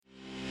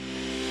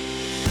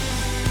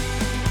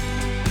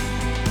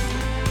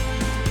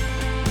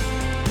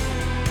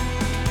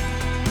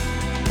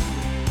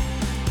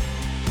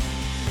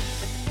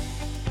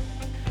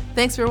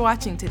Thanks for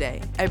watching today.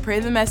 I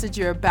pray the message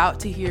you're about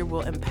to hear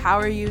will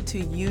empower you to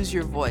use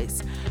your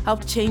voice,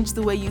 help change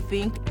the way you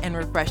think, and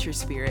refresh your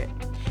spirit.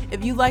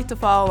 If you'd like to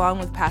follow along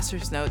with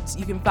Pastor's notes,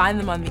 you can find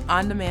them on the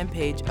on-demand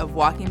page of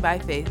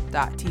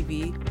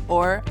walkingbyfaith.tv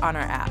or on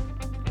our app.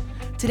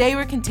 Today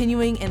we're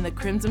continuing in the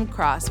Crimson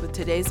Cross with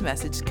today's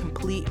message,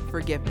 Complete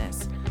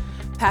Forgiveness.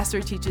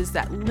 Pastor teaches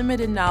that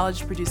limited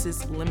knowledge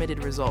produces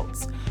limited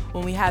results.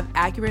 When we have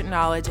accurate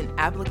knowledge and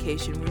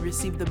application, we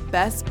receive the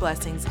best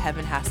blessings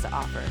heaven has to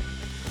offer.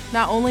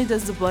 Not only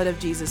does the blood of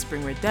Jesus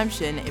bring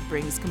redemption, it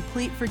brings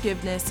complete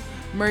forgiveness,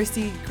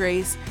 mercy,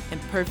 grace,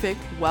 and perfect,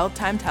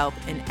 well-timed help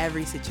in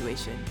every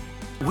situation.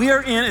 We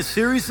are in a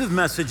series of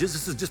messages,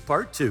 this is just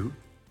part 2,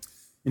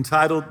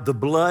 entitled The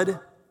Blood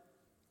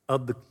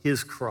of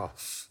His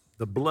Cross.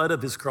 The blood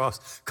of His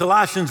cross.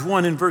 Colossians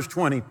 1 and verse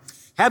 20,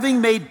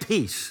 having made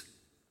peace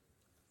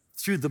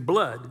through the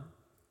blood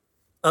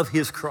of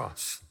His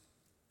cross.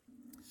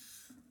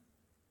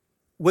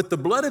 What the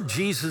blood of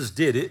Jesus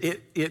did,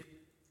 it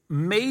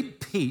made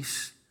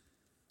peace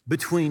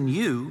between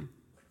you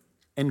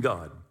and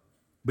God,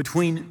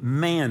 between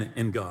man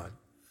and God.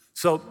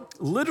 So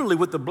literally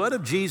what the blood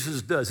of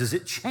Jesus does is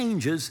it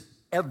changes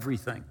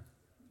everything.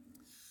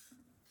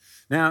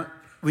 Now,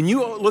 when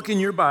you look in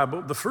your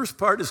Bible, the first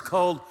part is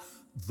called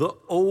the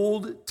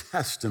Old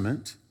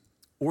Testament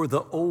or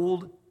the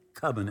Old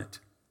Covenant.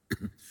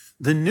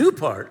 The new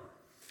part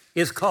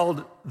is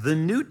called the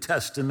New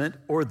Testament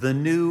or the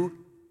New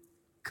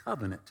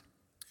Covenant.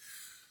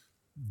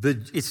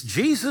 It's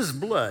Jesus'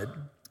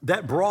 blood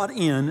that brought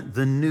in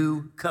the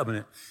New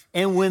Covenant.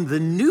 And when the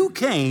new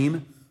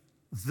came,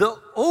 the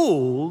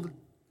old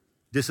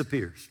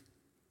disappears.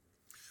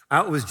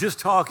 I was just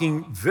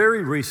talking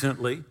very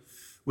recently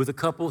with a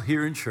couple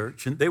here in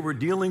church, and they were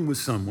dealing with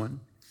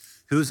someone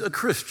who's a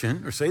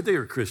Christian, or say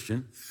they're a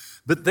Christian,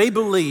 but they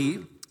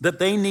believe that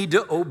they need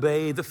to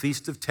obey the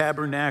Feast of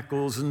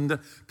Tabernacles and the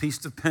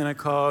Feast of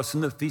Pentecost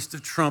and the Feast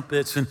of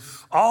Trumpets and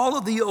all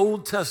of the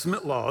Old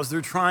Testament laws. They're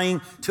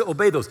trying to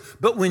obey those.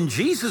 But when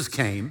Jesus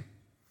came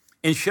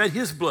and shed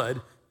His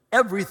blood,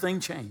 everything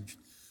changed.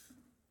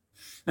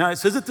 Now, it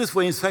says it this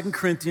way in 2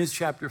 Corinthians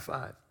chapter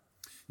 5.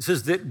 It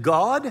says that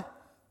God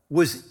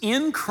was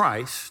in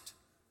Christ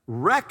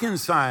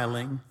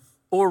reconciling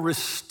or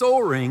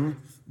restoring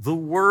the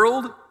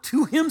world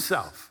to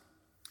Himself.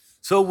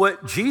 So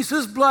what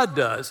Jesus' blood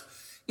does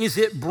is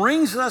it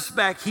brings us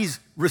back. He's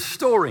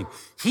restoring.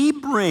 He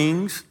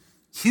brings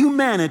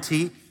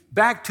humanity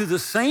back to the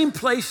same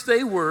place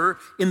they were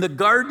in the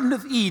Garden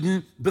of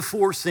Eden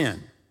before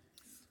sin.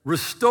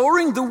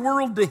 Restoring the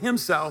world to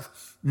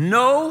Himself,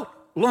 no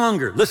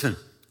longer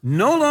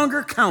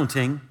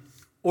counting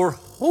or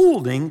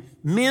holding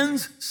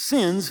men's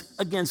sins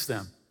against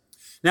them.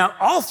 Now,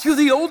 all through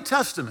the Old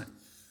Testament,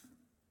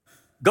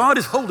 God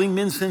is holding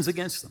men's sins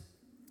against them.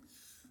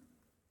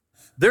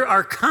 There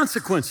are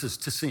consequences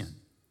to sin.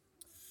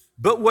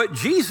 But what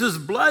Jesus'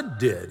 blood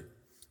did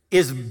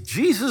is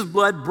Jesus'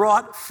 blood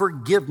brought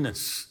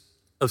forgiveness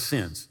of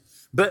sins.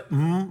 But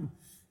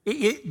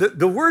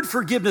the word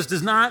forgiveness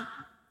does not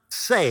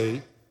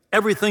say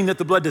everything that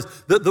the blood does.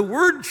 The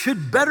word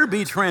should better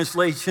be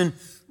translation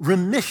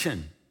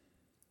remission,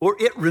 or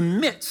it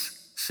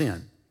remits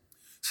sin.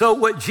 So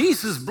what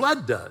Jesus'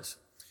 blood does,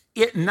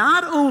 it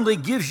not only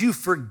gives you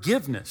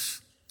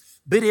forgiveness,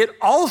 but it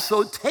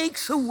also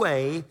takes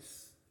away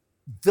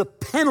the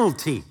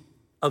penalty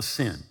of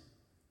sin.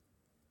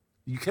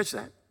 You catch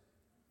that?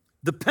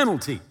 The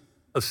penalty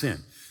of sin.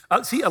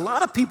 See, a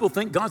lot of people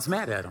think God's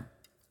mad at them.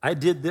 I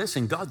did this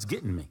and God's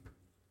getting me.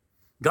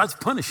 God's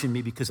punishing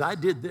me because I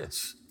did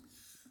this.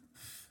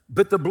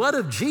 But the blood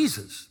of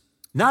Jesus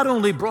not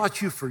only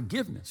brought you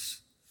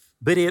forgiveness,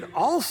 but it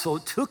also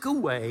took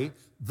away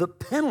the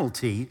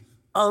penalty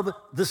of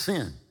the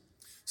sin.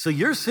 So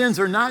your sins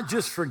are not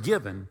just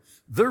forgiven,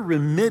 they're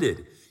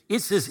remitted.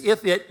 It's as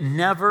if it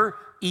never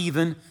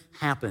even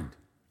happened.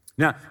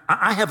 Now,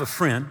 I have a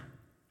friend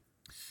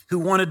who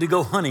wanted to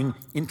go hunting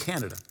in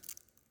Canada.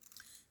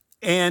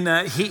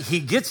 And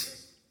he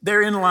gets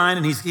there in line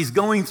and he's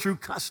going through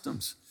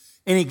customs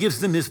and he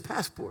gives them his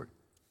passport.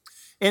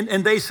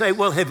 And they say,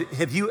 well,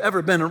 have you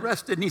ever been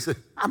arrested? And he said,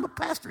 I'm a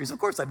pastor. He said, of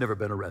course I've never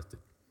been arrested.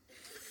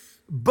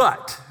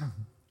 But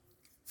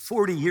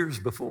 40 years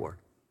before,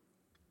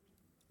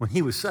 when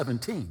he was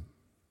 17,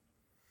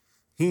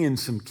 he and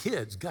some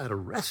kids got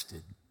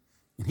arrested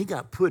and he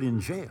got put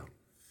in jail.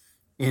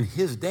 And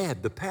his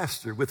dad, the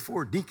pastor, with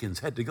 4 deacons,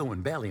 had to go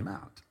and bail him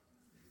out.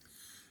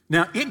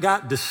 Now, it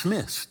got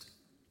dismissed.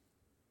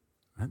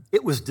 Right?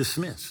 It was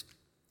dismissed.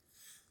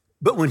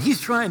 But when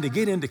he's trying to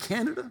get into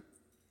Canada,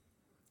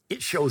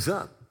 it shows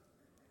up.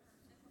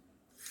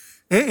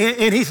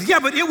 And he says, yeah,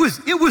 but it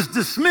was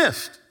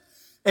dismissed.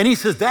 And he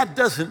says, that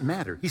doesn't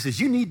matter. He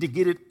says, you need to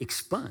get it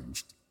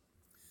expunged.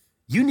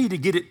 You need to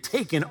get it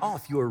taken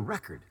off your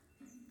record.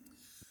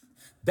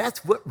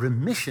 That's what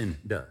remission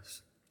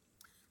does.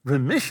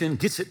 Remission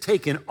gets it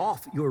taken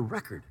off your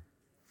record.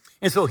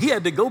 And so he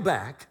had to go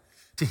back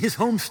to his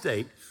home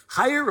state,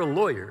 hire a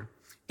lawyer,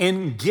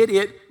 and get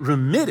it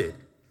remitted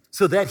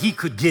so that he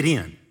could get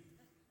in.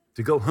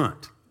 to go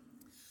hunt.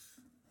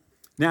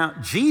 Now,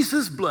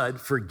 Jesus' blood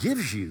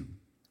forgives you,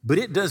 but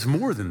it does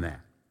more than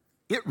that.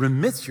 It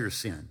remits your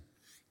sin.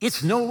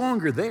 It's no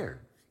longer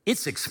there.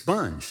 It's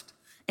expunged.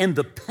 And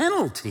the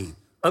penalty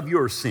of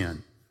your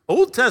sin,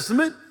 Old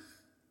Testament,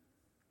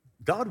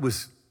 God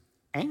was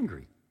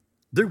angry.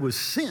 There was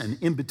sin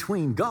in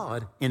between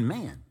God and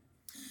man.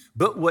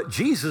 But what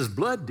Jesus'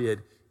 blood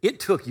did, it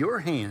took your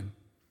hand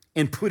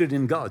and put it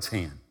in God's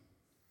hand.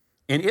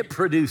 And it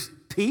produced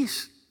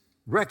peace,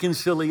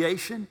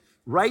 reconciliation,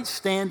 right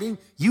standing.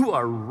 You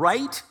are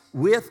right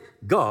with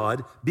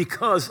God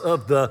because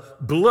of the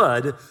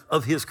blood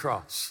of his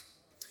cross.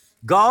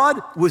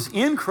 God was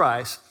in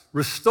Christ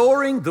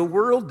restoring the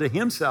world to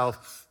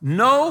himself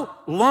no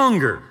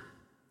longer.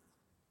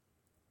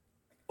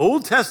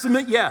 Old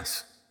Testament,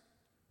 yes,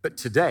 but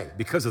today,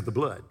 because of the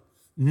blood,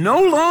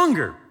 no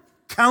longer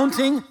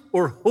counting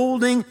or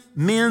holding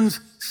men's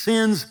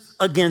sins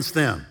against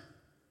them,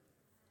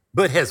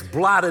 but has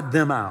blotted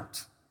them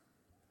out,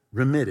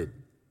 remitted,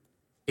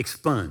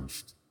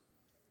 expunged.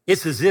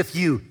 It's as if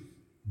you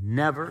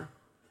never,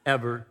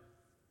 ever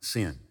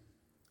sinned.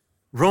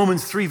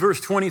 Romans 3, verse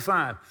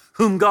 25,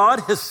 whom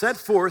God has set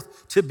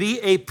forth to be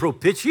a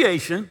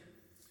propitiation,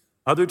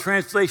 other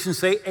translations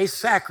say a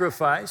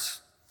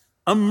sacrifice,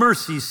 a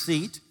mercy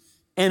seat,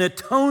 an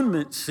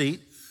atonement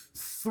seat,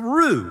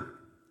 through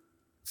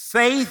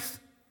faith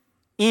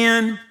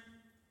in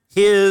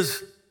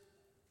his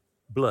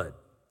blood.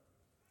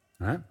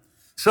 All right?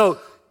 So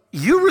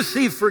you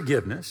receive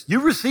forgiveness, you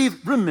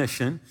receive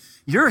remission,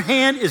 your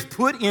hand is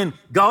put in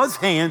God's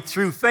hand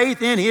through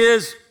faith in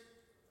his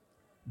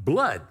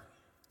blood.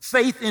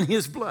 Faith in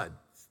his blood.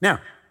 Now,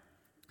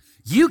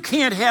 you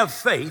can't have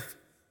faith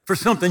for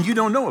something you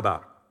don't know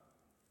about,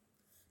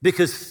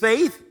 because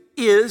faith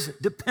is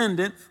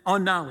dependent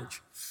on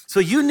knowledge.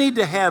 So you need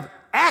to have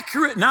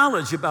accurate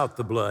knowledge about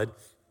the blood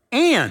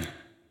and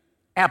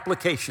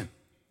application,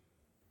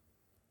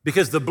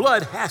 because the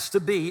blood has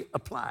to be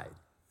applied.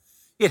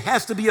 It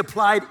has to be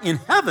applied in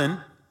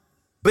heaven,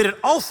 but it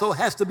also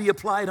has to be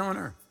applied on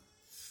earth.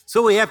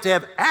 So we have to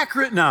have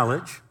accurate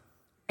knowledge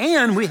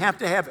and we have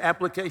to have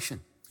application.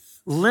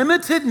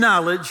 Limited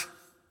knowledge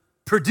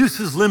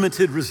produces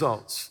limited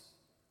results,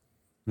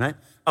 right?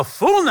 A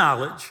full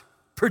knowledge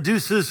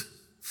produces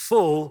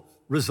full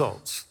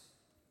results.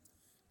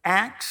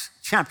 Acts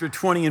chapter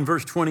 20 and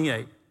verse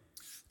 28,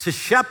 to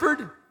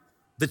shepherd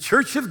the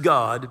church of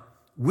God,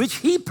 which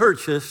he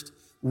purchased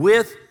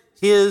with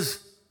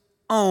his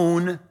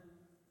own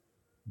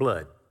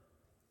blood.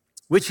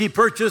 Which he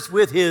purchased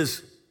with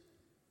his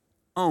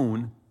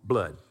own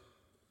blood.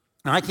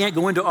 Now, I can't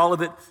go into all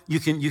of it. You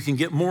can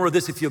get more of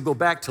this if you'll go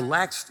back to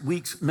last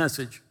week's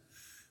message.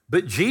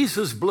 But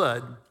Jesus'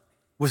 blood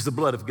was the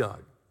blood of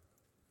God.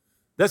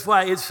 That's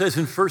why it says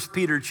in 1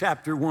 Peter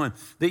chapter 1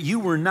 that you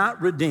were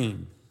not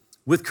redeemed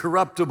with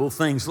corruptible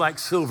things like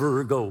silver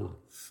or gold,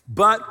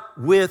 but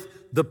with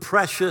the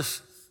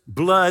precious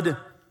blood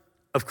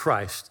of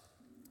Christ,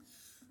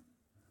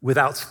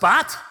 without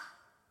spot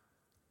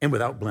and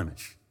without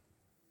blemish.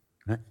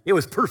 It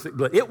was perfect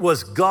blood. It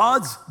was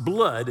God's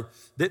blood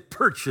that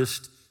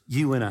purchased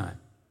you and I.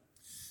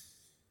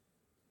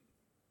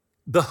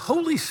 The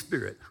Holy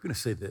Spirit, I'm going to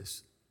say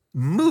this,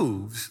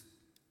 moves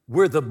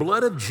where the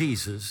blood of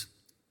Jesus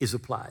is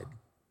applied.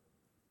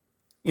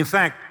 In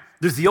fact,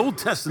 there's the Old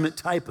Testament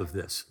type of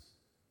this.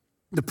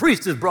 The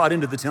priest is brought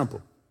into the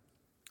temple.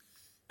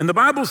 And the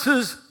Bible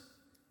says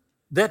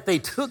that they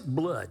took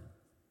blood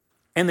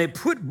and they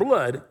put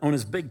blood on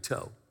his big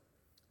toe.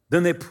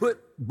 Then they put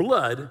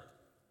blood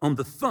on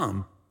the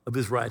thumb of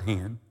his right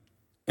hand,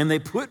 and they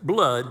put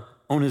blood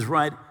on his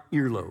right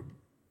earlobe.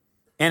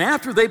 And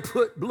after they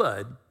put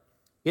blood,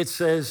 it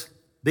says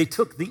they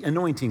took the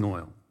anointing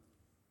oil,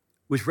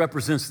 which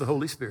represents the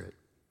Holy Spirit,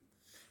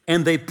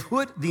 and they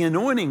put the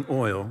anointing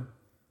oil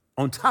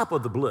on top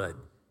of the blood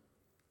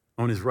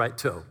on his right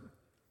toe,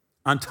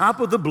 on top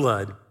of the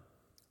blood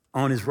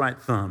on his right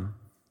thumb,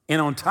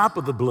 and on top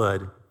of the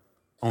blood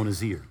on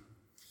his ear.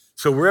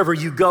 So wherever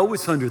you go,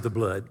 it's under the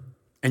blood,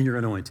 and you're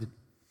anointed.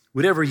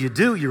 Whatever you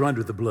do, you're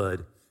under the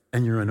blood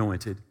and you're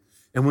anointed.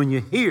 And when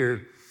you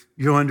hear,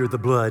 you're under the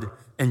blood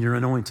and you're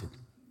anointed.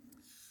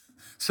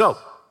 So,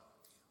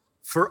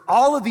 for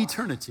all of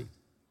eternity,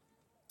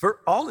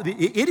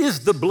 it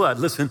is the blood,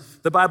 listen,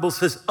 the Bible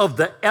says, of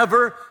the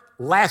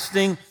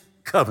everlasting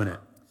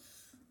covenant.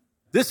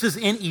 This is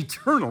an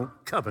eternal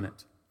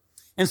covenant.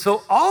 And so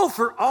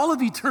for all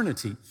of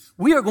eternity,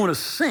 we are going to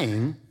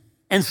sing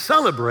and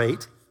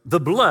celebrate the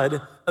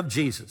blood of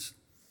Jesus.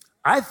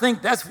 I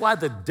think that's why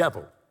the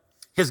devil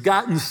has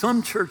gotten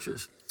some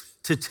churches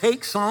to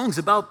take songs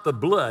about the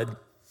blood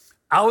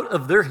out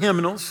of their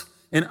hymnals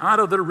and out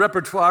of their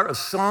repertoire of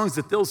songs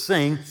that they'll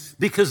sing,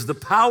 because the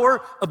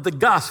power of the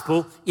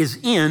gospel is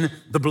in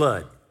the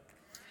blood.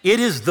 It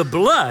is the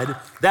blood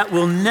that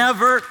will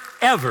never,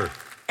 ever,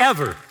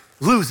 ever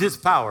lose its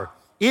power.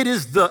 It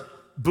is the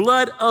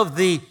blood of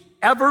the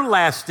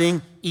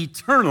everlasting,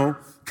 eternal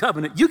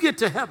covenant. You get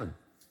to heaven.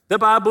 The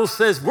Bible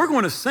says we're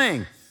going to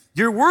sing,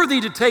 you're worthy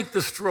to take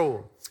the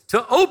scroll,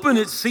 to open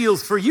its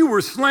seals, for you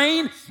were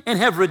slain and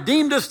have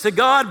redeemed us to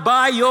God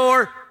by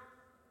your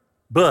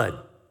blood.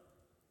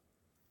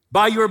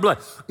 By your blood.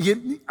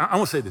 I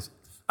want to say this.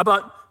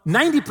 About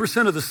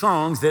 90% of the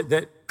songs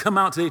that come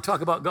out today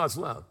talk about God's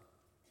love.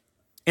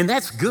 And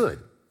that's good.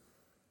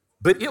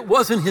 But it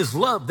wasn't his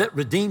love that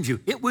redeemed you.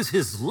 It was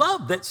his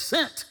love that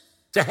sent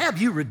to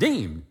have you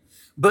redeemed.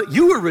 But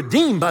you were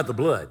redeemed by the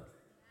blood.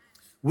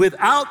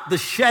 Without the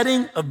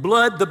shedding of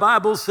blood, the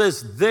Bible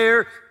says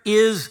there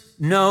is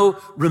no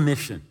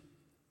remission.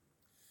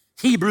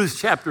 Hebrews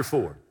chapter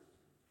 4,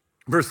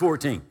 verse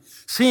 14.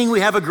 Seeing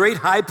we have a great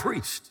high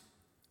priest,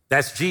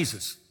 that's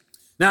Jesus.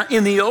 Now,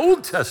 in the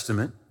Old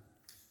Testament,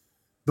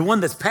 the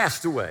one that's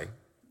passed away,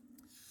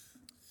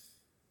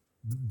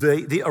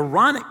 the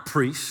Aaronic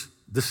priests,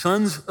 the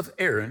sons of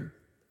Aaron,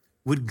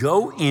 would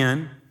go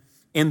in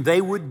and they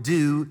would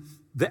do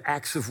the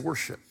acts of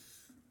worship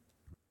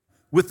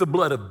with the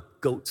blood of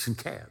goats and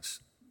calves.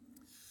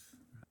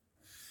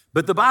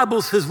 But the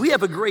Bible says we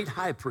have a great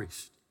high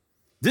priest.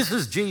 This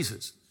is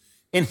Jesus.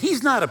 And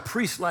he's not a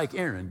priest like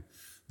Aaron.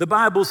 The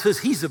Bible says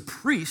he's a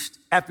priest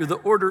after the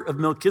order of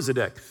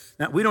Melchizedek.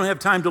 Now, we don't have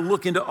time to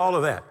look into all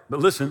of that, but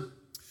listen.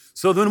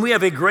 So then we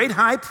have a great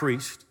high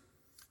priest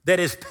that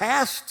is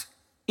passed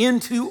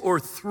into or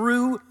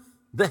through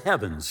the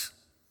heavens.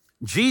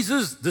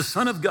 Jesus, the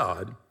Son of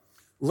God,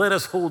 let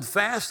us hold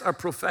fast our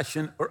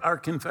profession or our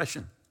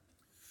confession.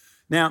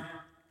 Now,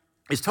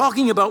 it's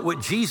talking about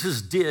what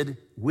Jesus did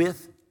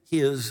with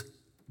his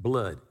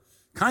blood.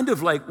 Kind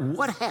of like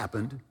what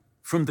happened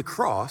from the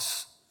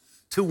cross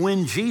to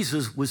when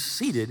Jesus was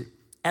seated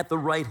at the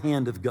right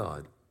hand of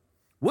God.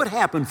 What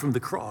happened from the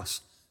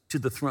cross to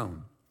the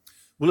throne?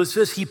 Well, it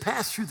says he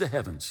passed through the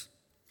heavens.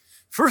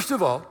 First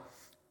of all,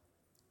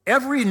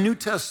 every New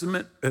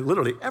Testament,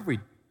 literally every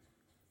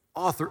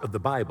author of the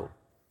Bible,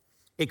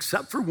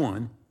 except for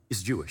one,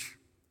 is Jewish.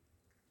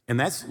 And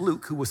that's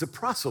Luke, who was a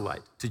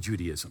proselyte to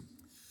Judaism.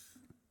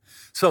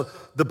 So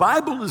the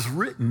Bible is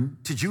written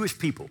to Jewish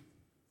people.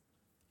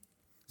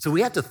 So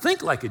we have to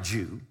think like a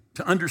Jew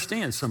to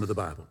understand some of the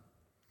Bible.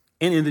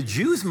 And in the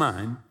Jew's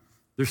mind,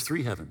 there's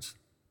three heavens,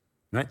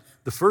 right?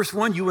 The first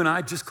one you and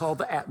I just call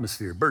the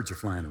atmosphere. Birds are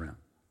flying around.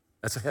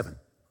 That's a heaven.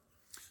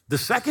 The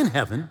second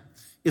heaven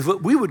is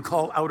what we would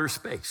call outer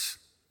space.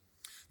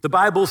 The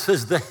Bible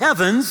says the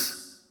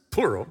heavens,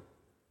 plural,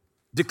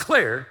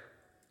 declare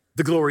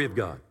the glory of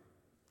God.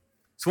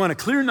 So on a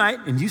clear night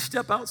and you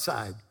step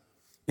outside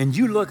and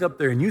you look up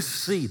there and you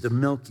see the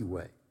Milky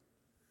Way,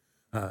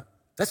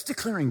 that's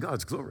declaring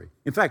God's glory.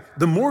 In fact,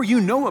 the more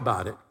you know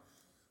about it,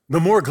 the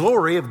more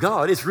glory of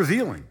God it's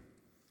revealing.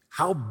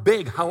 How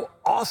big, how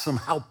awesome,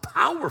 how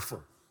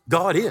powerful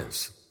God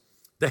is.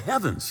 The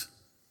heavens,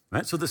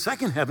 right? So the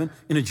second heaven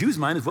in a Jew's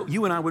mind is what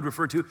you and I would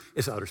refer to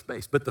as outer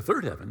space. But the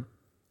third heaven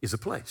is a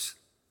place.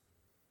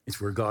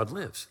 It's where God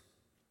lives.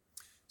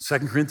 2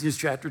 Corinthians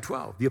chapter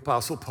 12, the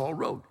Apostle Paul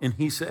wrote, and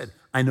he said,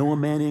 I know a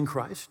man in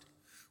Christ,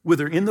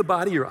 whether in the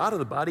body or out of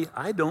the body,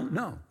 I don't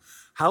know.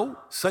 How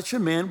such a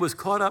man was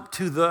caught up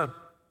to the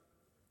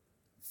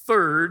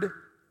third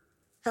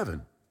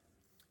heaven.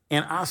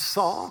 And I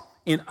saw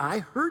and I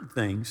heard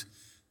things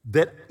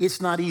that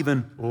it's not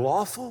even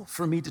lawful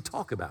for me to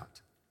talk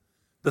about.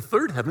 The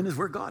third heaven is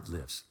where God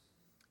lives.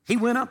 He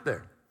went up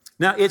there.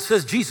 Now it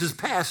says Jesus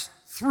passed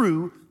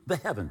through the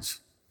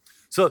heavens.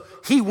 So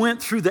he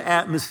went through the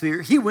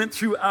atmosphere, he went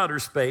through outer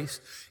space,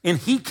 and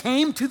he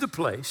came to the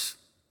place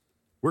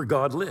where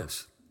God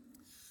lives.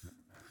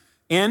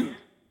 And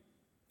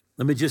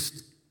let me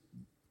just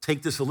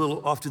take this a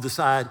little off to the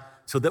side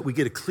so that we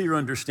get a clear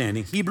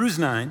understanding. Hebrews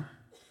 9,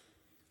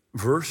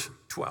 verse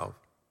 12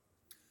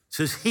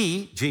 says,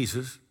 he,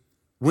 Jesus,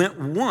 went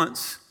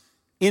once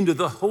into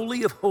the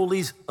Holy of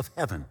Holies of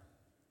heaven.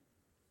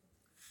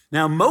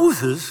 Now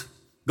Moses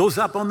goes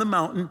up on the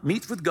mountain,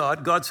 meets with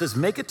God. God says,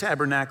 make a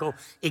tabernacle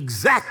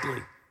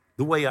exactly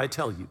the way I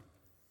tell you.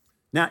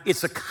 Now,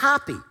 it's a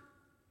copy.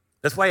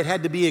 That's why it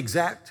had to be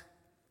exact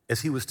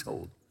as he was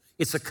told.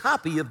 It's a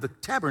copy of the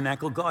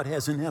tabernacle God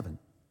has in heaven.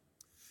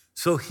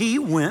 So he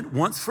went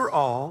once for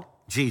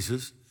all,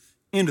 Jesus,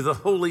 into the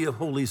Holy of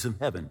Holies of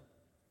heaven,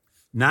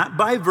 not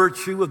by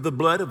virtue of the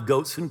blood of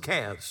goats and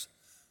calves,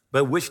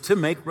 by which to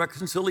make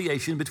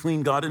reconciliation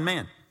between God and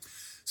man.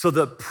 So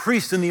the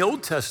priest in the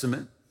Old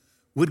Testament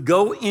would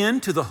go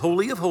into the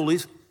Holy of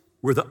Holies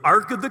where the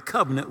Ark of the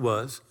Covenant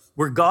was,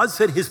 where God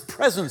said his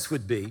presence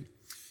would be,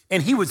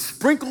 and he would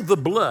sprinkle the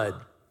blood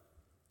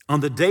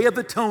on the Day of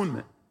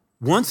Atonement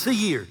once a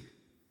year.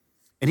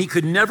 And he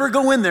could never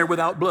go in there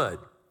without blood.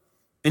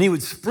 And he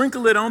would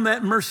sprinkle it on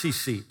that mercy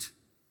seat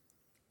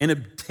and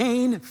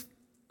obtain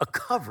a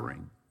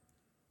covering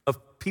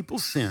of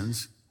people's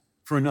sins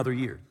for another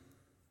year.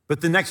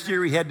 But the next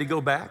year he had to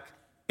go back,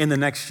 and the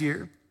next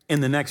year,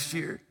 and the next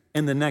year,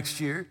 and the next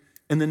year,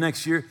 and the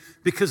next year,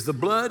 because the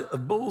blood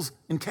of bulls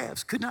and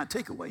calves could not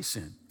take away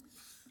sin.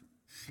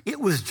 It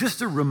was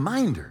just a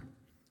reminder,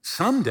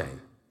 someday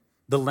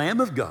the Lamb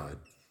of God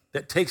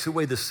that takes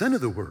away the sin of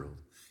the world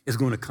is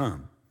going to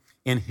come.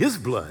 And his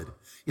blood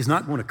is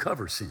not going to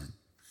cover sin.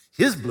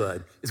 His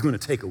blood is going to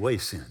take away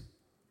sin.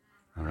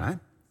 All right?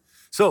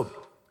 So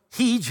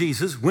he,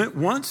 Jesus, went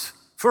once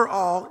for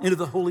all into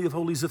the Holy of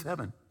Holies of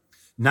heaven,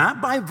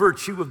 not by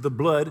virtue of the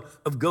blood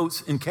of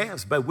goats and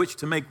calves by which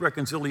to make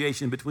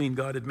reconciliation between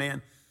God and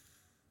man,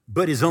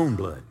 but his own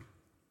blood.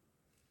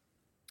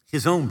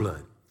 His own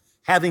blood,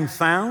 having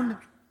found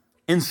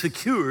and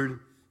secured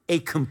a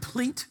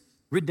complete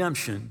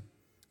redemption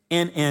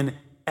and an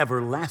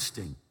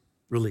everlasting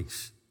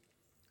release.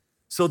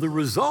 So the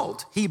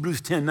result,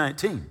 Hebrews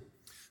 10:19.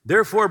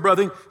 Therefore,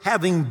 brethren,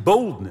 having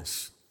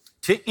boldness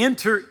to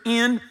enter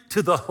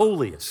into the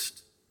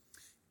holiest,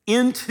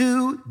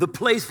 into the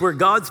place where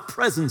God's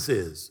presence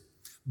is,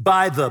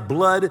 by the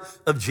blood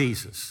of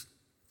Jesus.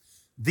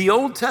 The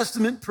Old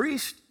Testament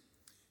priest,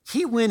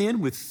 he went in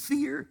with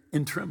fear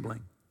and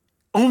trembling,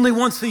 only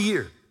once a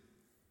year,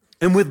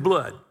 and with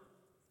blood.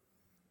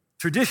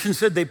 Tradition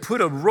said they put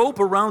a rope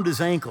around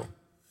his ankle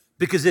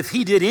because if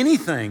he did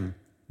anything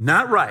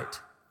not right,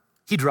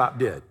 he dropped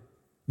dead.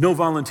 No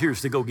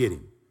volunteers to go get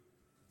him.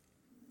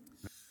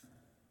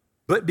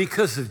 But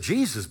because of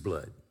Jesus'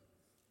 blood,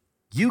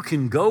 you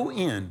can go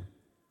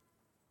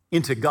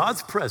into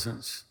God's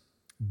presence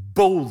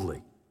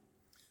boldly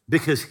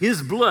because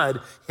his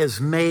blood has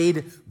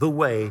made the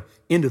way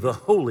into the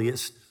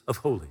holiest of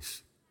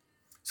holies.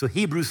 So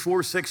Hebrews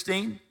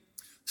 4:16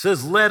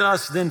 says, let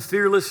us then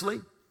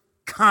fearlessly,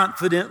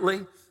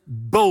 confidently,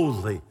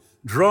 boldly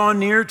draw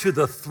near to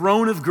the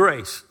throne of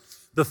grace,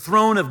 the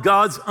throne of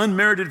God's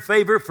unmerited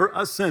favor for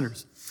us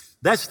sinners.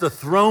 That's the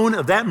throne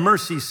of that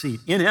mercy seat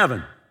in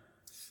heaven,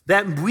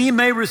 that we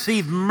may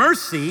receive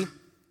mercy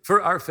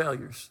for our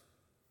failures.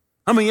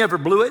 How many ever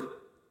blew it?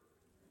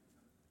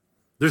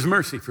 There's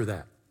mercy for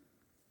that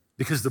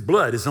because the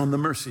blood is on the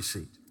mercy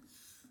seat.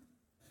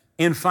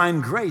 And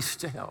find grace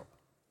to help.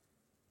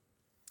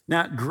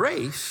 Now,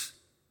 grace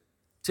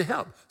to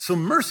help. So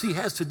mercy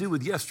has to do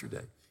with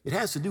yesterday. It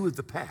has to do with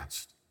the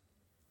past.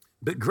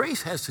 But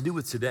grace has to do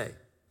with today.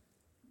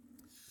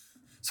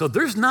 So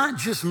there's not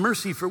just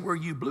mercy for where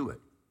you blew it,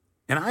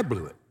 and I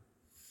blew it,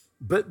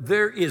 but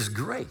there is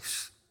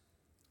grace,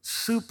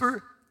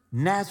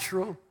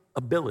 supernatural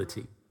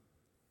ability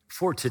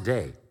for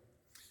today.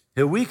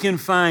 That we can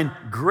find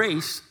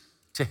grace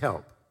to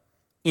help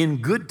in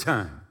good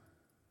time,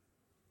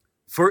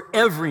 for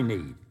every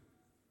need,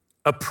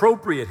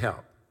 appropriate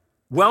help,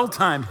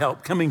 well-timed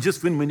help coming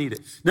just when we need it.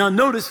 Now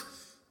notice,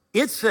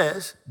 it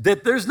says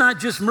that there's not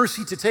just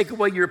mercy to take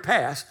away your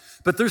past,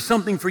 but there's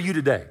something for you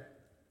today.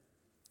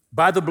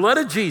 By the blood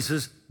of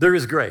Jesus, there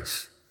is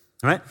grace,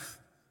 all right?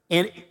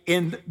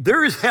 And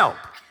there is help,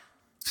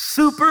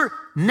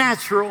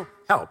 supernatural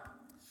help.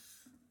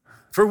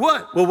 For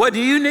what? Well, what do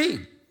you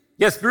need?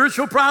 You have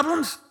spiritual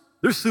problems?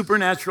 There's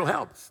supernatural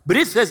help. But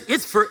it says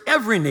it's for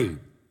every need.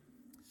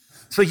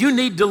 So you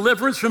need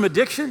deliverance from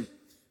addiction.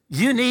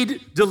 You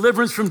need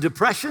deliverance from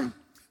depression,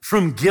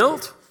 from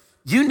guilt.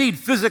 You need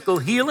physical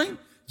healing.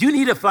 You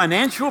need a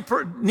financial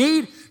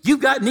need.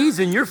 You've got needs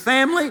in your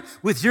family,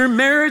 with your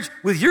marriage,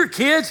 with your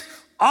kids.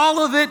 All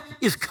of it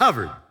is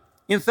covered.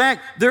 In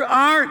fact, there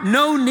are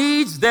no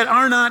needs that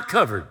are not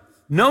covered.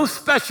 No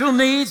special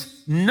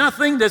needs,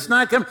 nothing that's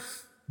not covered.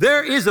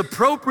 There is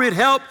appropriate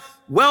help,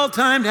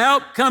 well-timed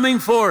help coming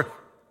for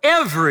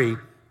every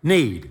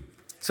need.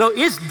 So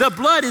the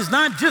blood is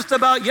not just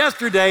about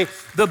yesterday.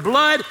 The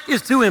blood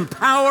is to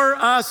empower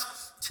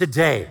us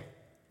today.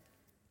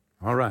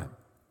 All right.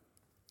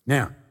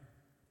 Now,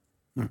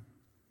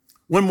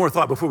 one more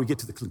thought before we get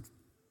to the clue.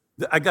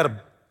 I got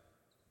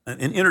an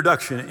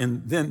introduction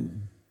and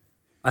then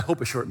I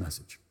hope a short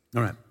message.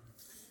 All right.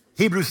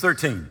 Hebrews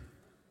 13,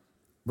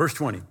 verse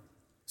 20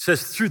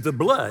 says, through the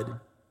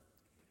blood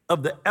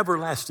of the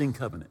everlasting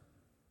covenant,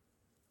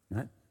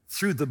 right?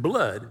 Through the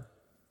blood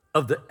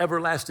of the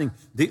everlasting,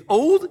 the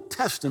Old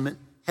Testament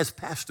has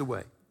passed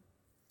away.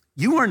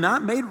 You are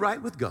not made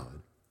right with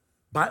God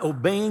by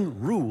obeying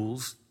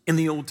rules in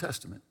the Old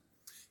Testament.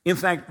 In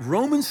fact,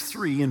 Romans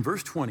 3 in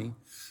verse 20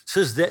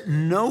 says that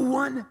no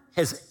one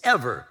has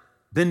ever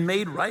been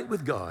made right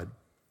with God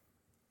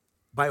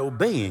by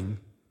obeying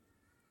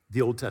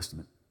the Old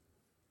Testament,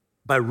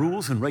 by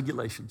rules and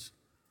regulations.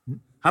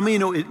 How many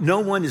know no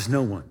one is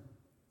no one?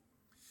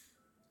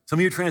 Some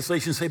of your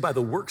translations say by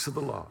the works of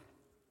the law.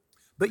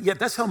 But yet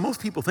that's how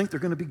most people think they're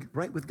going to be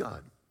right with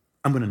God.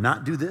 I'm going to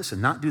not do this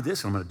and not do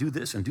this, and I'm going to do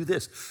this and do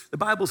this. The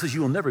Bible says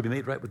you will never be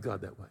made right with God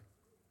that way.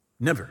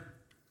 Never.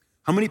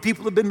 How many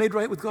people have been made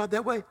right with God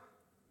that way?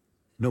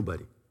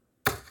 Nobody.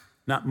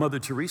 Not Mother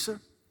Teresa,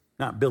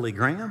 not Billy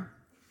Graham,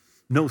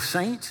 no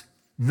saint.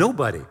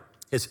 Nobody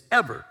has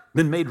ever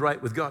been made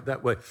right with God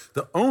that way.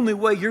 The only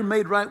way you're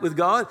made right with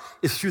God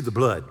is through the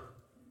blood.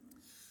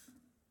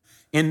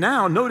 And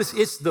now notice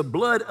it's the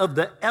blood of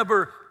the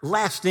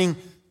everlasting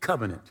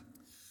covenant.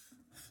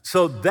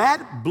 So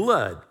that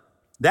blood,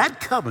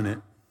 that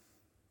covenant,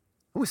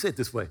 let me say it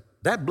this way,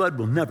 that blood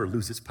will never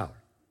lose its power.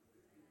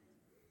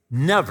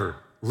 Never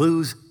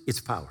lose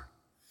its power.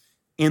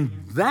 And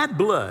that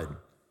blood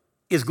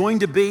is going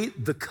to be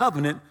the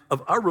covenant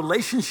of our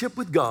relationship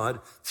with God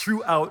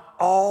throughout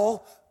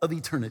all of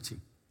eternity.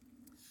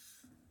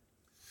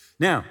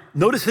 Now,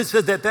 notice it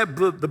says that the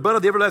blood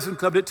of the everlasting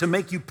covenant to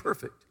make you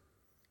perfect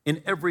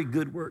in every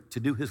good work,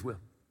 to do his will.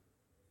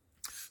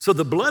 So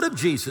the blood of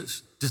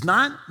Jesus does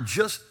not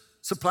just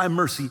supply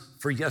mercy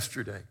for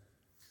yesterday.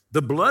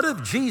 The blood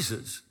of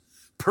Jesus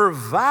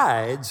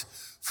provides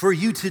for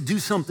you to do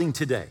something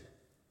today.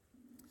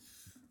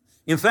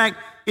 In fact,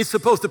 it's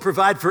supposed to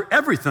provide for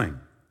everything,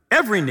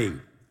 every need,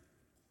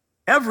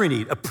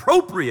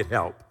 appropriate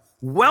help,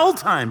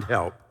 well-timed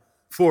help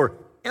for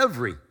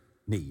every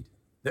need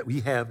that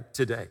we have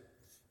today.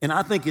 And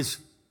I think it's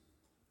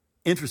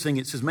interesting.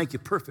 It says, make you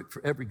perfect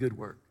for every good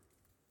work.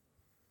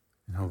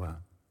 You know,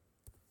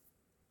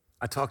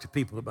 I talk to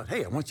people about,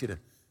 hey, I want you to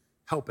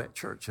help at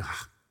church.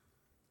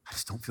 I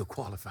just don't feel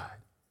qualified.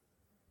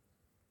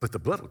 But the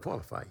blood will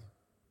qualify you.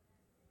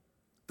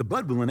 The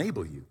blood will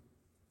enable you.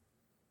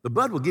 The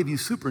blood will give you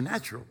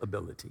supernatural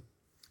ability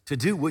to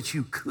do what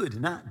you could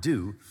not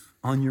do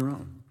on your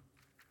own.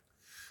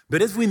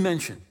 But as we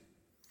mentioned,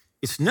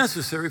 it's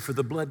necessary for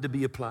the blood to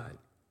be applied.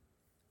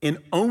 And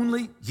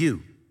only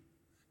you.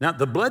 Now,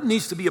 the blood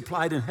needs to be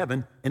applied in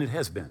heaven, and it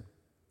has been.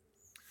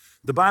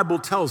 The Bible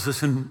tells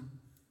us in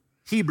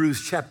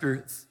Hebrews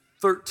chapter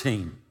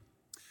 13,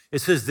 it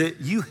says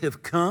that you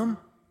have come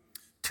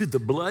to the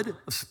blood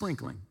of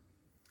sprinkling,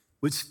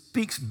 which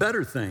speaks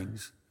better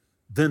things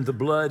than the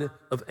blood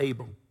of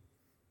Abel.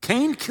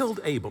 Cain killed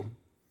Abel,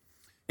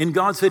 and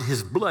God said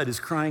his blood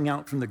is crying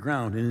out from the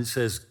ground, and it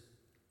says,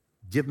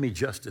 give me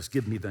justice,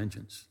 give me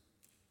vengeance.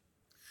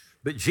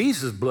 But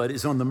Jesus' blood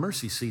is on the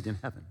mercy seat in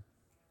heaven,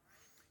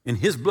 and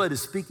his blood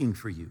is speaking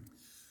for you.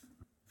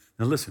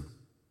 Now listen,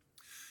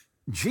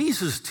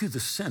 Jesus to the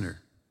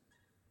sinner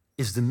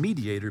is the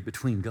mediator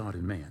between God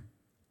and man.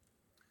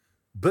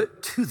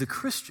 But to the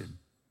Christian,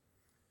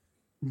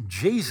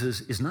 Jesus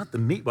is not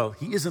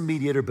he is a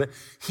mediator, but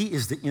he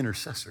is the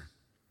intercessor.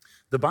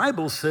 The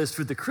Bible says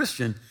through the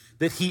Christian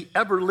that he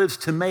ever lives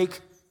to make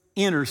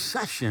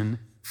intercession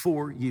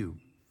for you.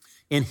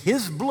 And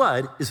his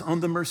blood is on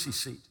the mercy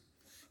seat.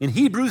 In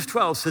Hebrews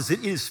 12 says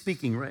it is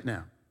speaking right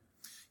now.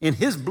 And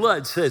his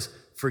blood says,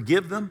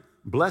 forgive them,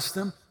 bless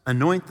them,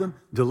 anoint them,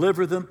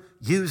 deliver them,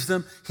 use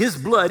them. His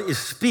blood is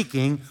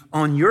speaking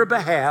on your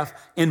behalf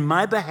and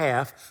my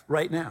behalf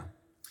right now.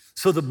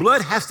 So the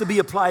blood has to be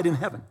applied in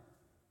heaven.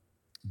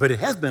 But it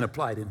has been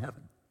applied in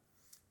heaven.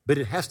 But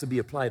it has to be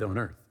applied on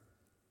earth.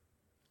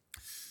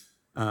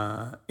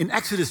 In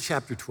Exodus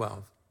chapter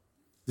 12,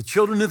 the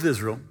children of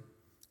Israel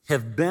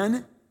have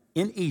been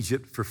in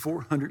Egypt for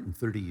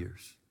 430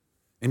 years.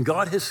 And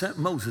God has sent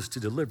Moses to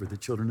deliver the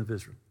children of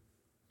Israel.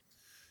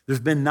 There's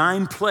been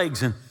 9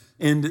 plagues,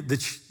 and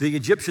the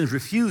Egyptians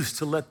refused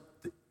to let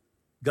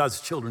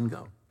God's children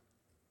go.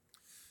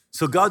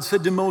 So God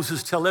said to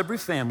Moses, tell every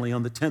family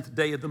on the 10th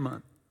day of the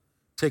month,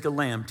 take a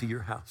lamb to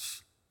your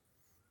house.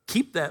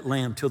 Keep that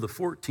lamb till the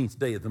 14th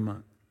day of the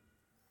month.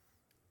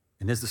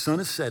 And as the sun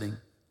is setting,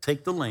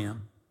 take the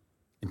lamb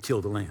and kill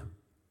the lamb.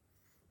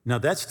 Now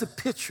that's the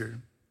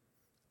picture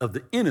of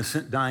the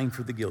innocent dying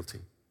for the guilty.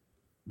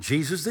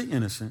 Jesus the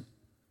innocent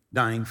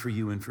dying for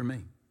you and for me.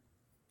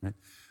 Right?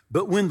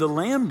 But when the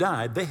lamb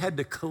died, they had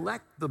to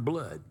collect the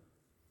blood.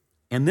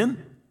 And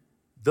then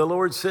the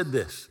Lord said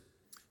this.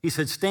 He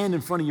said, stand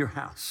in front of your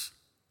house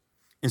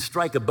and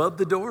strike above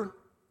the door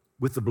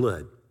with the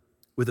blood,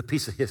 with a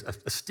piece of hyssop,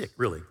 a stick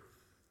really,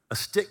 a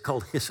stick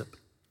called hyssop,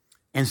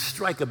 and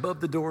strike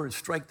above the door and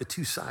strike the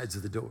 2 sides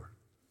of the door.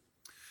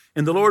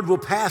 And the Lord will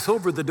pass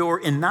over the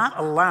door and not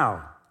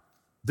allow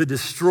the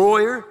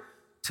destroyer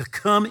to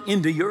come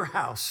into your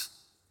house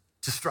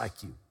to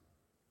strike you.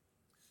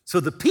 So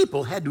the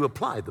people had to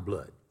apply the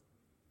blood.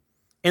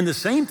 And the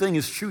same thing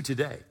is true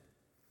today.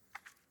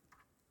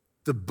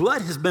 The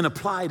blood has been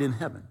applied in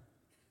heaven,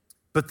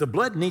 but the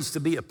blood needs to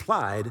be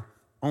applied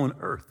on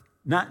earth,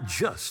 not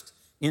just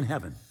in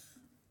heaven.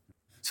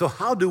 So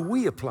how do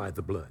we apply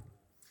the blood?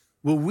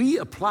 Well, we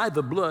apply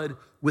the blood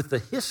with the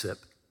hyssop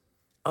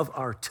of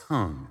our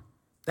tongue.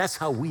 That's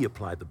how we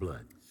apply the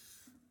blood.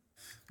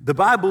 The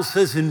Bible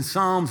says in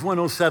Psalms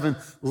 107,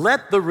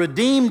 let the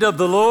redeemed of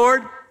the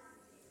Lord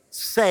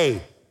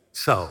say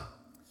so.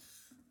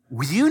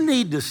 You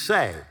need to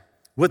say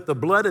what the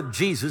blood of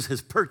Jesus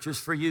has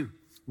purchased for you.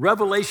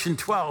 Revelation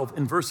 12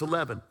 in verse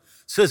 11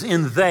 says,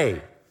 and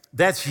they,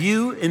 that's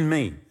you and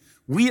me,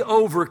 we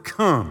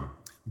overcome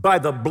by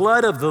the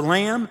blood of the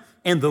Lamb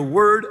and the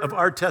word of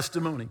our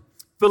testimony.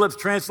 Phillips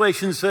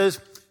translation says,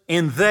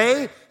 and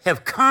they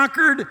have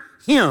conquered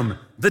him,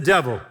 the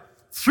devil,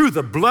 through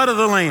the blood of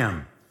the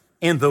Lamb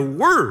and the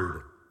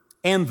word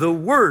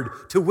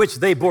to which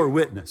they bore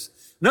witness.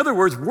 In other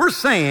words, we're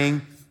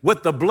saying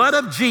what the blood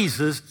of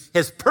Jesus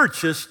has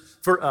purchased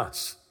for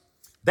us.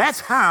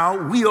 That's how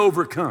we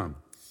overcome.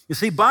 You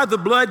see, by the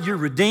blood you're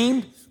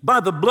redeemed. By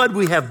the blood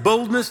we have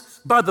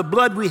boldness. By the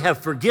blood we have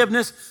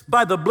forgiveness.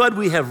 By the blood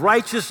we have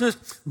righteousness.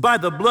 By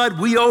the blood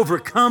we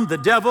overcome the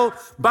devil.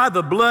 By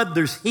the blood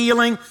there's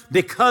healing.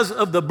 Because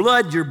of the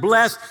blood you're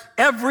blessed.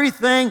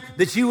 Everything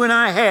that you and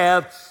I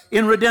have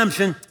in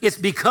redemption, it's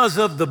because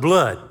of the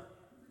blood.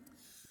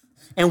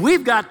 And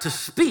we've got to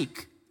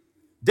speak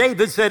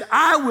David said,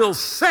 I will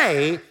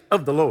say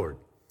of the Lord,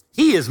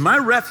 he is my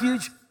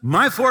refuge,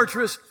 my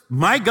fortress,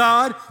 my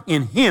God,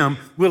 in him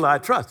will I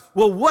trust.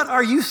 Well, what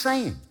are you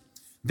saying?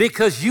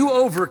 Because you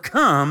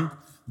overcome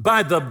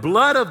by the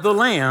blood of the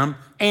Lamb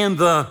and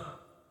the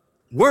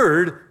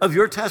word of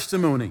your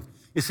testimony.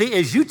 You see,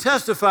 as you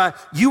testify,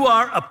 you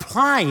are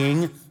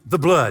applying the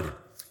blood,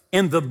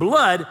 and the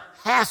blood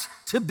has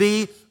to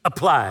be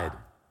applied.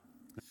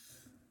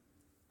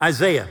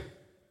 Isaiah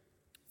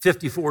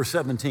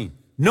 54:17.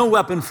 No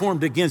weapon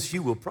formed against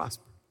you will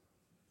prosper,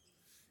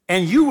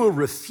 and you will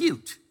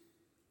refute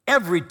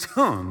every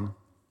tongue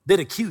that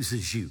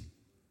accuses you.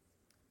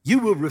 You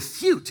will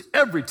refute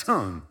every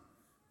tongue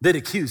that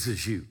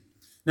accuses you.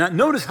 Now,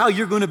 notice how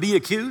you're going to be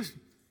accused.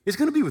 It's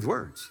going to be with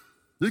words.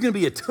 There's going to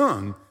be a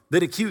tongue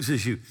that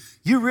accuses you.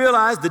 You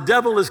realize the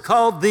devil is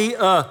called the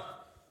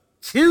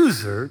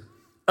accuser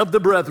of the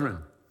brethren,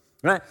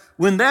 right?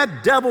 When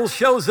that devil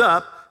shows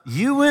up,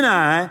 you and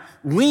I,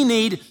 we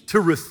need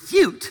to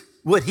refute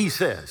what he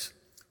says.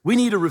 We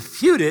need to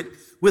refute it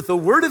with the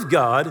word of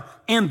God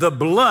and the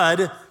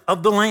blood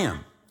of the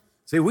Lamb.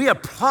 See, we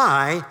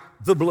apply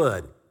the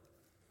blood.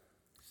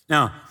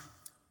 Now,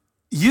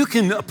 you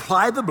can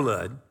apply the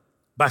blood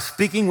by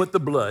speaking what the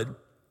blood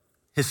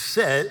has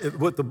said,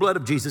 what the blood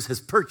of Jesus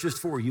has purchased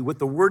for you, what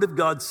the word of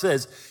God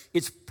says,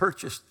 it's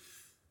purchased.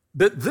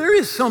 But there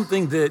is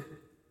something that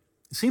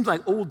seems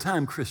like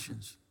old-time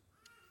Christians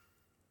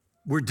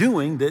were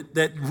doing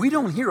that we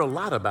don't hear a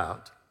lot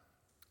about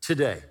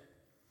today,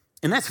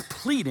 and that's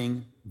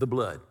pleading the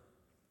blood.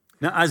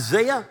 Now,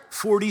 Isaiah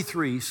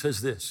 43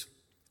 says this,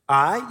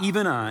 I,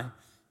 even I,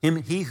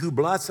 am he who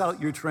blots out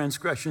your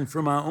transgression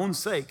for my own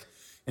sake,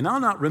 and I'll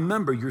not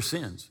remember your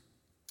sins.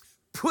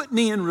 Put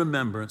me in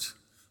remembrance.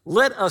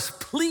 Let us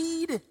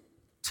plead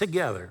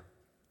together.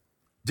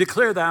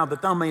 Declare thou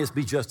that thou mayest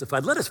be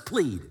justified. Let us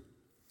plead.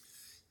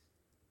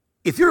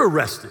 If you're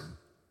arrested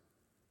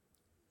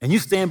and you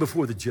stand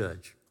before the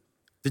judge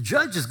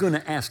is going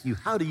to ask you,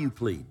 how do you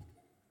plead?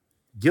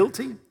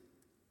 Guilty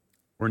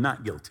or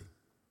not guilty?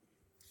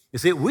 You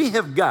see, we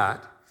have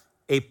got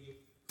a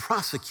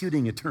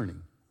prosecuting attorney,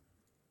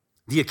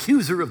 the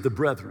accuser of the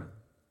brethren,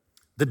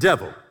 the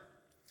devil,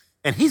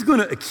 and he's going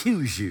to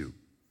accuse you.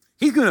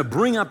 He's going to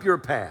bring up your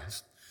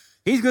past.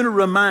 He's going to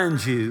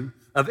remind you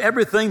of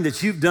everything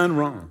that you've done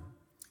wrong.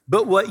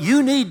 But what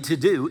you need to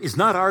do is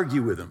not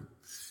argue with him,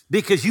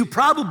 because you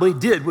probably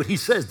did what he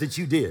says that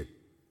you did.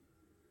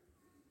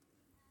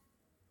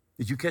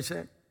 Did you catch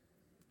that?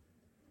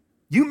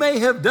 You may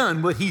have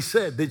done what he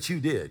said that you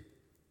did,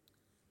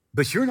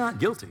 but you're not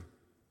guilty.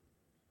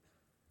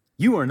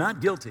 You are not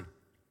guilty,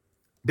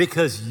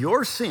 because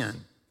your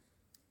sin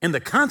and the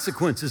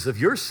consequences of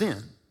your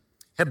sin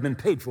have been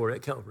paid for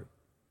at Calvary.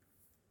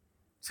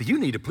 So you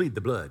need to plead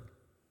the blood.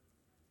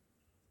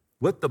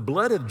 What the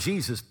blood of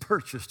Jesus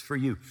purchased for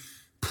you.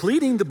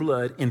 Pleading the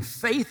blood and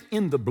faith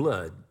in the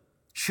blood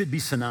should be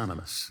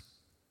synonymous.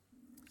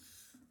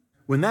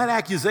 When that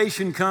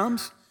accusation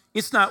comes,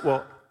 it's not,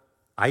 well,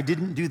 I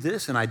didn't do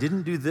this, and I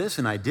didn't do this,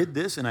 and I did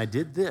this, and I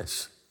did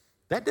this.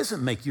 That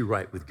doesn't make you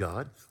right with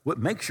God. What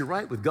makes you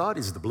right with God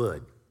is the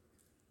blood.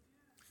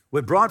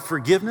 What brought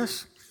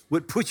forgiveness,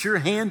 what put your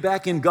hand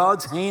back in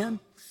God's hand,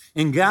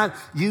 and God,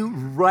 you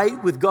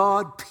right with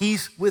God,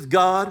 peace with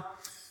God,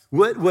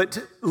 what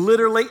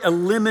literally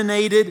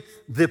eliminated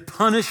the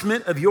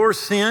punishment of your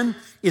sin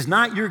is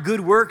not your good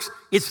works,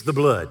 it's the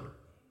blood.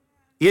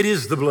 It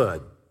is the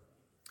blood.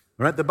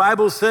 All right, the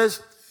Bible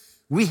says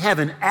we have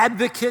an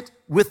advocate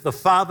with the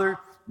Father,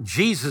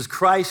 Jesus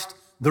Christ,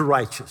 the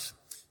righteous.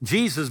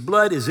 Jesus'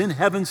 blood is in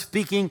heaven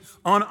speaking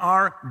on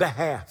our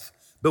behalf.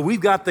 But we've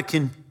got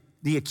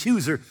the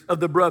accuser of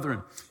the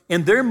brethren.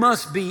 And there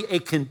must be a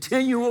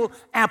continual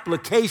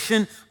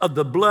application of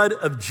the blood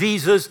of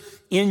Jesus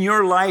in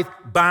your life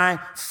by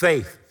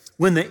faith.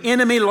 When the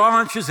enemy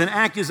launches an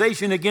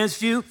accusation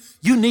against you,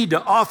 you need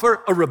to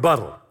offer a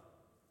rebuttal.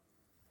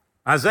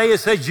 Isaiah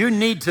says you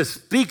need to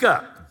speak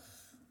up.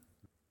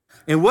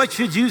 And what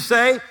should you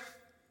say?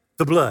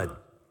 The blood.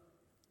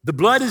 The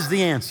blood is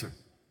the answer.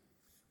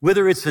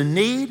 Whether it's a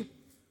need,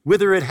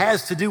 whether it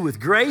has to do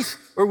with grace,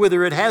 or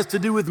whether it has to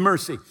do with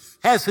mercy,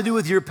 has to do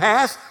with your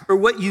past, or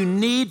what you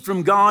need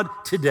from God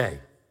today.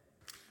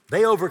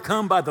 They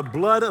overcome by the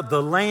blood of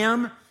the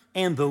Lamb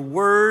and the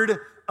word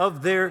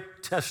of their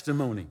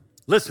testimony.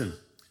 Listen,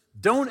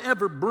 don't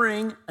ever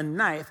bring a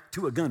knife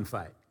to a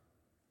gunfight.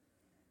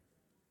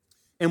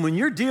 And when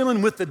you're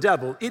dealing with the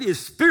devil, it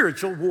is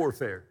spiritual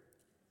warfare.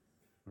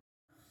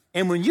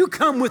 And when you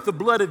come with the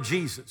blood of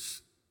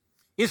Jesus,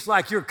 it's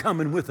like you're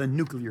coming with a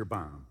nuclear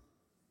bomb,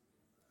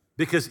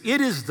 because it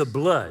is the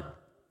blood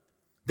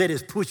that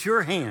has put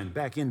your hand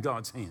back in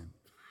God's hand.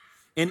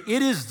 And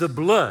it is the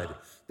blood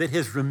that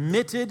has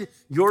remitted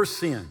your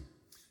sin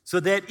so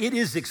that it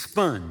is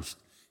expunged,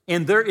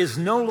 and there is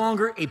no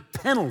longer a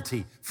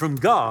penalty from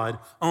God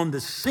on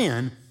the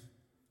sin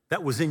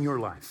that was in your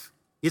life.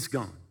 It's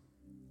gone.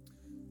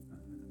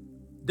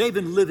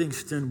 David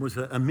Livingstone was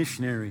a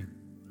missionary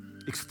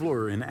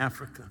explorer in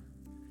Africa.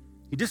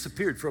 He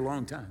disappeared for a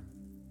long time.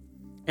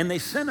 and they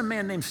sent a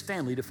man named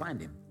Stanley to find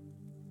him.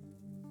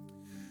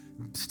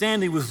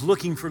 Stanley was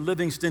looking for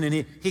Livingston, and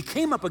he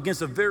came up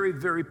against a very,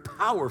 very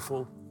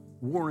powerful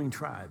warring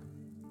tribe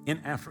in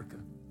Africa,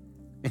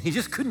 and he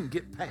just couldn't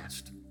get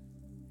past.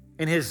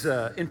 And his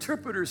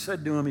interpreter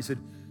said to him, he said,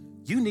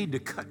 "You need to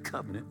cut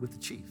covenant with the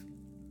chief."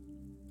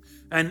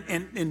 And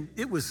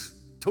it was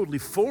totally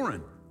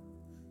foreign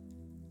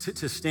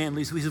to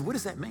Stanley. So he said, "What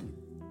does that mean?"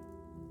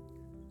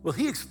 Well,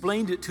 he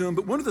explained it to him,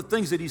 but one of the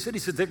things that he said,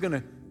 they're going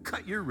to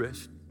cut your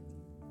wrist,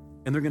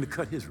 and they're going to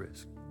cut his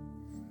wrist.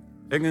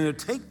 They're going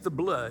to take the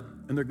blood,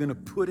 and they're going to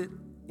put it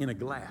in a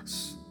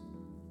glass,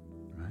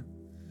 right?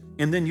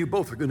 And then you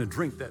both are going to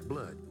drink that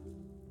blood.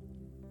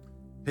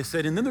 He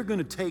said, and then they're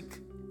going to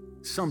take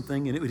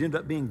something, and it would end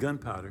up being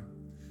gunpowder,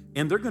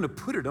 and they're going to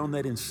put it on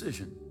that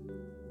incision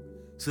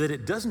so that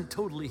it doesn't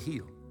totally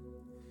heal.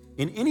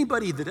 And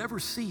anybody that ever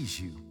sees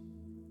you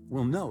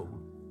will know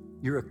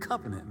you're a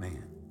covenant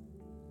man.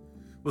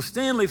 Well,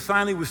 Stanley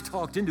finally was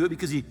talked into it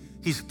because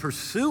he's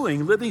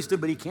pursuing Livingston,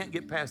 but he can't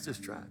get past this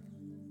tribe.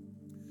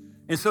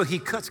 And so he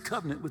cuts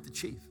covenant with the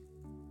chief.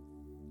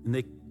 And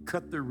they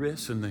cut their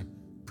wrists, and they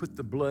put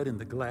the blood in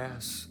the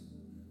glass,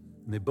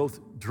 and they both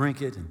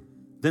drink it. And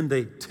then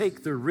they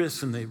take their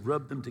wrists and they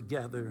rub them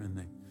together, and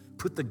they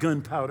put the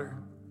gunpowder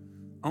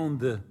on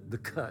the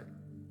cut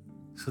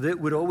so that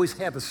it would always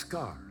have a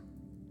scar.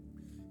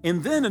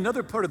 And then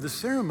another part of the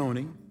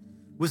ceremony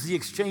was the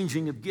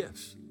exchanging of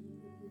gifts.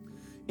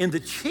 And the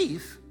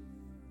chief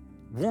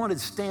wanted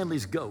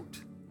Stanley's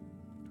goat.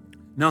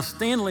 Now,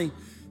 Stanley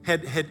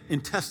had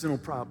intestinal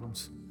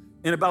problems,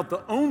 and about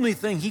the only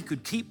thing he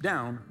could keep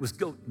down was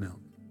goat milk.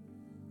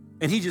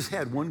 And he just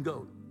had one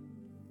goat.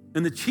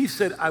 And the chief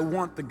said, "I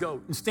want the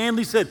goat." And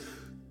Stanley said,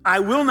 "I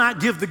will not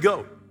give the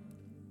goat."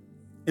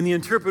 And the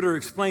interpreter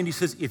explained, he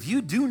says, "If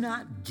you do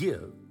not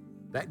give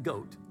that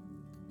goat,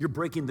 you're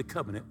breaking the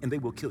covenant, and they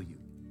will kill you.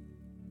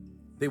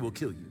 They will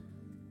kill you."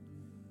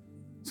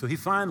 So he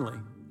finally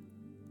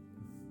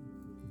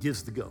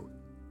gives the goat.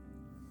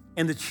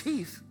 And the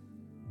chief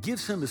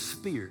gives him a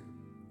spear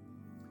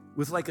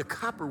with like a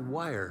copper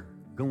wire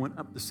going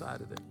up the side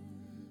of it.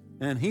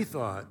 And he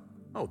thought,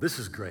 "Oh, this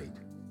is great.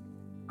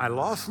 I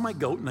lost my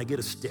goat and I get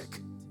a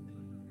stick."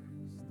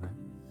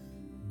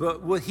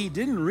 But what he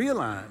didn't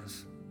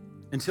realize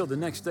until the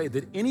next day,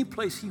 that any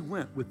place he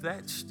went with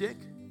that stick,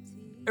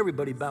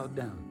 everybody bowed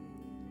down,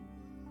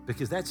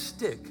 because that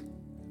stick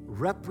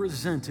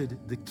represented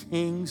the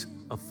king's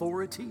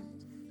authority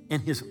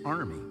and his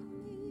army.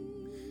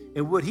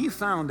 And what he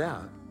found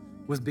out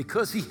was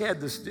because he had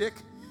the stick,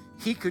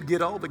 he could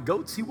get all the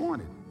goats he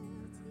wanted.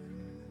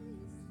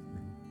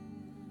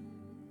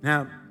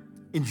 Now,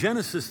 in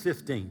Genesis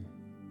 15,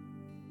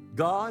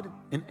 God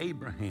and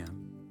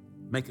Abraham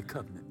make a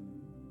covenant.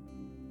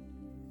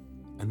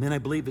 And then I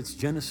believe it's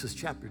Genesis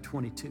chapter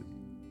 22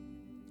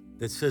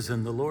 that says,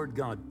 and the Lord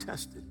God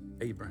tested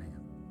Abraham.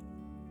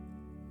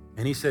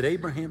 And he said,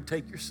 "Abraham,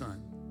 take your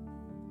son,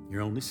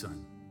 your only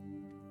son,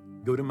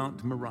 go to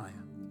Mount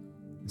Moriah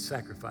and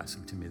sacrifice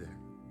him to me there."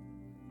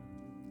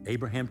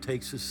 Abraham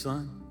takes his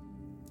son,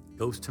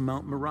 goes to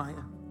Mount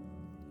Moriah,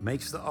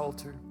 makes the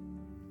altar.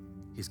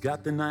 He's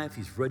got the knife.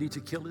 He's ready to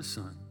kill his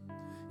son.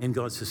 And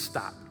God says,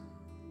 "Stop."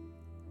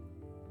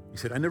 He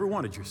said, "I never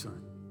wanted your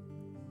son,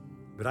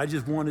 but I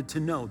just wanted to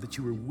know that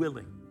you were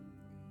willing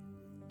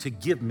to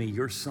give me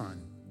your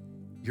son,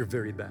 your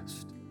very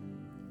best."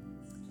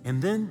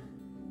 And then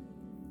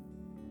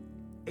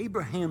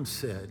Abraham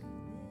said,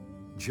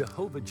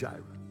 "Jehovah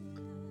Jireh."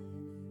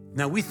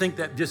 Now, we think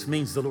that just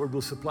means the Lord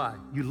will supply.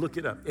 You look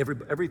it up.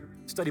 Every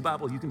study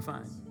Bible you can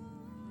find.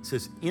 It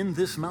says, in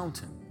this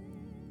mountain,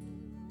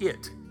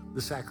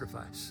 the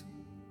sacrifice,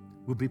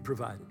 will be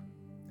provided.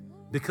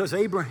 Because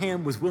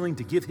Abraham was willing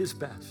to give his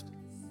best,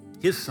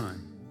 his son,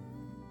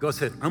 God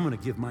said, "I'm going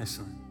to give my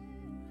son."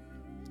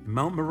 In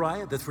Mount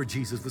Moriah, that's where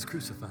Jesus was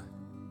crucified.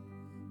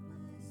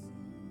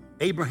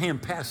 Abraham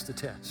passed the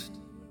test.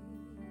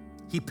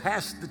 He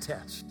passed the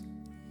test.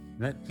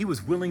 Right? He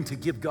was willing to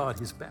give God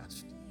his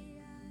best.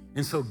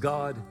 And so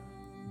God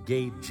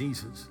gave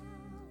Jesus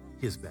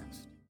his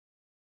best.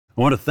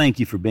 I want to thank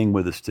you for being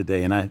with us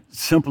today. And I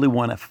simply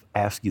want to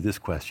ask you this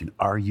question.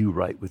 Are you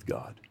right with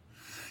God?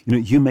 You know,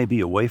 you may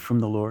be away from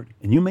the Lord,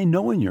 and you may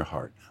know in your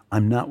heart,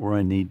 I'm not where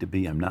I need to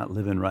be. I'm not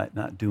living right,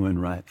 not doing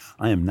right.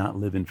 I am not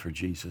living for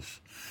Jesus.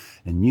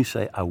 And you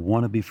say, I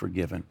want to be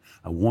forgiven.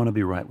 I want to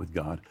be right with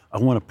God. I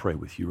want to pray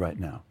with you right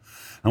now.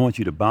 I want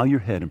you to bow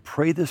your head and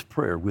pray this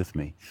prayer with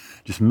me.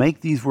 Just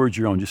make these words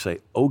your own. Just say,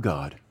 "Oh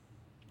God,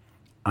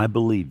 I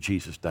believe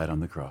Jesus died on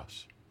the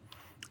cross.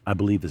 I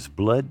believe his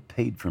blood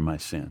paid for my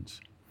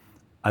sins.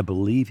 I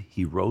believe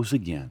he rose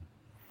again,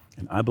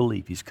 and I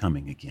believe he's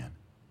coming again.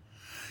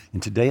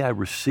 And today I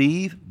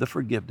receive the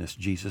forgiveness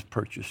Jesus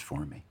purchased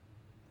for me.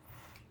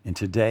 And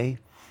today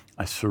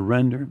I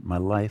surrender my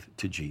life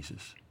to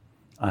Jesus.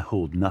 I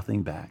hold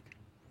nothing back.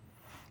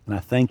 And I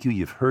thank you,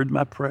 you've heard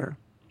my prayer,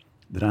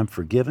 that I'm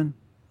forgiven,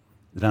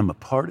 that I'm a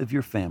part of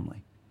your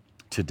family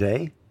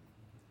today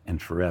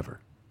and forever.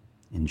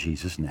 In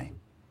Jesus' name,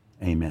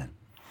 amen.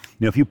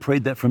 Now, if you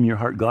prayed that from your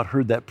heart, God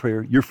heard that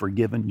prayer, you're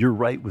forgiven, you're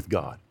right with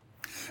God.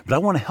 But I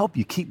want to help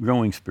you keep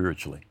growing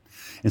spiritually.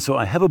 And so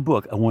I have a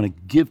book I want to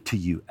give to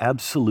you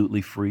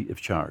absolutely free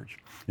of charge.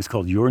 It's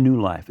called Your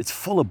New Life. It's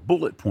full of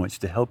bullet points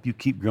to help you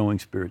keep growing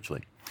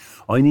spiritually.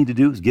 All you need to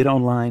do is get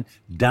online,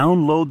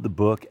 download the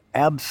book,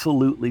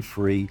 absolutely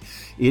free.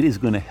 It is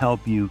going to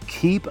help you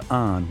keep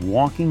on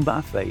walking by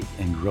faith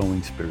and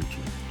growing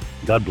spiritually.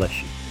 God bless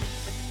you.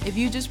 If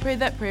you just prayed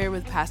that prayer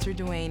with Pastor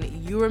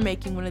Dwayne, you are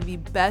making one of the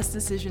best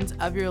decisions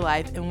of your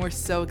life, and we're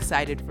so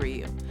excited for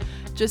you.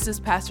 Just as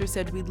Pastor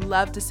said, we'd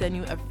love to send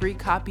you a free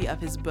copy of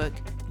his book,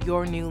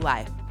 Your New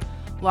Life.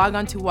 Log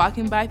on to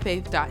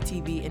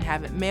walkingbyfaith.tv and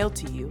have it mailed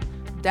to you.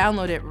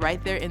 Download it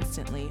right there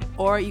instantly,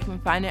 or you can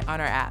find it on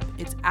our app.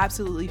 It's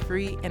absolutely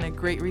free and a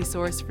great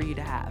resource for you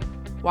to have.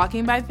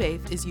 Walking by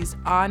Faith is used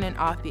on and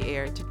off the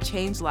air to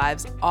change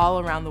lives all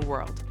around the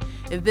world.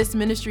 If this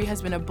ministry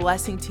has been a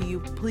blessing to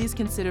you, please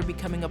consider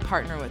becoming a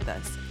partner with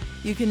us.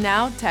 You can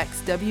now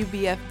text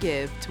WBF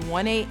Give to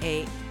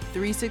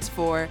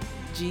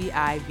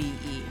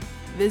 1-888-364-GIVE.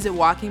 Visit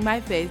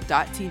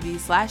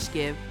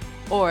walkingbyfaith.tv/give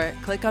or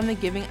click on the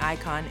giving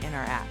icon in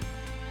our app.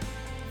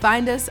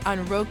 Find us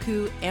on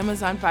Roku,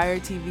 Amazon Fire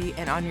TV,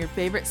 and on your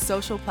favorite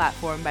social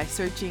platform by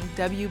searching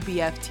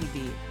WBF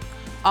TV.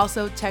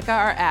 Also, check out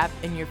our app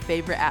in your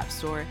favorite app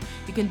store.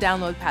 You can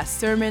download past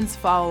sermons,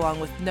 follow along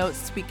with notes,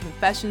 speak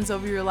confessions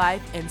over your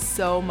life, and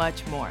so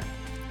much more.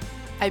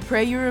 I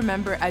pray you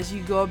remember as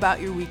you go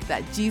about your week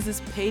that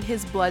Jesus paid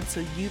his blood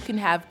so you can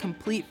have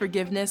complete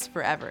forgiveness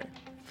forever.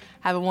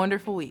 Have a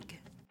wonderful week.